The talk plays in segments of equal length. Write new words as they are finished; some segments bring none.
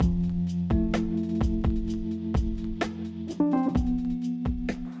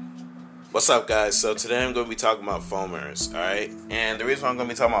What's up, guys? So today I'm going to be talking about foamers, alright? And the reason why I'm going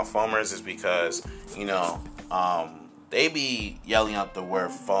to be talking about foamers is because, they be yelling out the word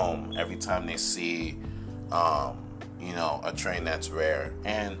foam every time they see, a train that's rare.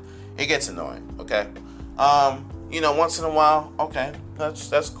 And it gets annoying, okay? Once in a while, okay,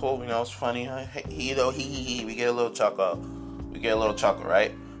 that's cool, it's funny. We get a little chuckle. We get a little chuckle,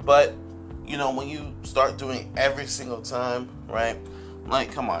 right? But, when you start doing every single time, right?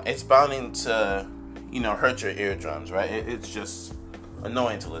 Like, come on, it's bounding to, hurt your eardrums, right? It's just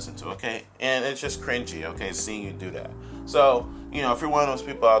annoying to listen to, okay? And it's just cringy, okay, seeing you do that. So, if you're one of those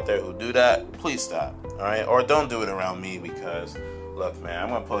people out there who do that, please stop, all right? Or don't do it around me because, look, man, I'm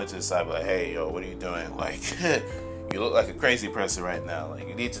going to pull it to the side, like, hey, yo, what are you doing? Like, you look like a crazy person right now. Like,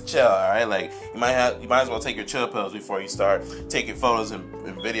 you need to chill, all right? Like, you might as well take your chill pills before you start taking photos and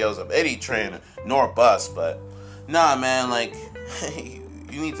videos of any train nor bus, but nah, man, like,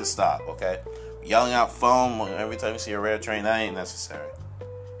 you need to stop, okay? Yelling out foam every time you see a rare train, that ain't necessary.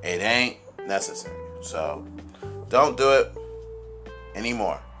 It ain't necessary. So, don't do it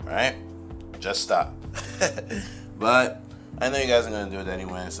anymore, alright? Just stop. But, I know you guys are going to do it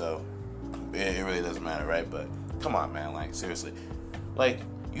anyway, so it really doesn't matter, right? But, come on, man, like, seriously. Like,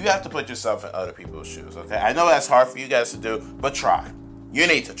 you have to put yourself in other people's shoes, okay? I know that's hard for you guys to do, but try. You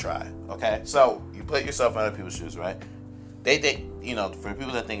need to try, okay? So, you put yourself in other people's shoes, right? They for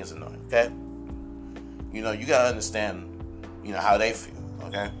people that think it's annoying, okay? You gotta understand, how they feel,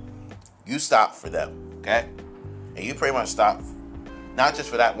 okay? You stop for them, okay? And you pretty much stop, not just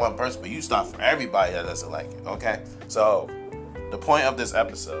for that one person, but you stop for everybody that doesn't like it, okay? So, the point of this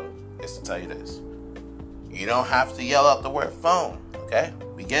episode is to tell you this. You don't have to yell out the word phone, okay?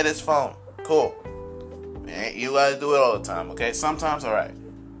 We get it's phone. Cool. You gotta do it all the time, okay? Sometimes, alright.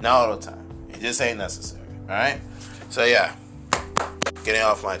 Not all the time. It just ain't necessary, alright? So, yeah. Getting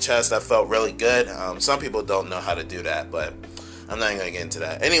off my chest, that felt really good. Some people don't know how to do that, but I'm not even going to get into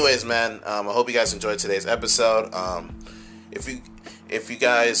that. Anyways, man, I hope you guys enjoyed today's episode. If you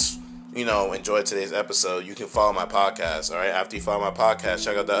guys, enjoyed today's episode, you can follow my podcast, all right? After you follow my podcast,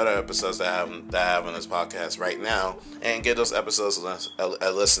 check out the other episodes that I have on this podcast right now, and give those episodes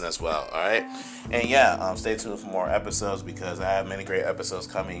a listen as well, all right? And yeah, stay tuned for more episodes because I have many great episodes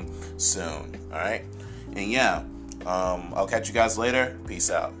coming soon, all right? And yeah, I'll catch you guys later.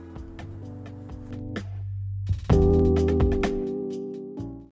 Peace out.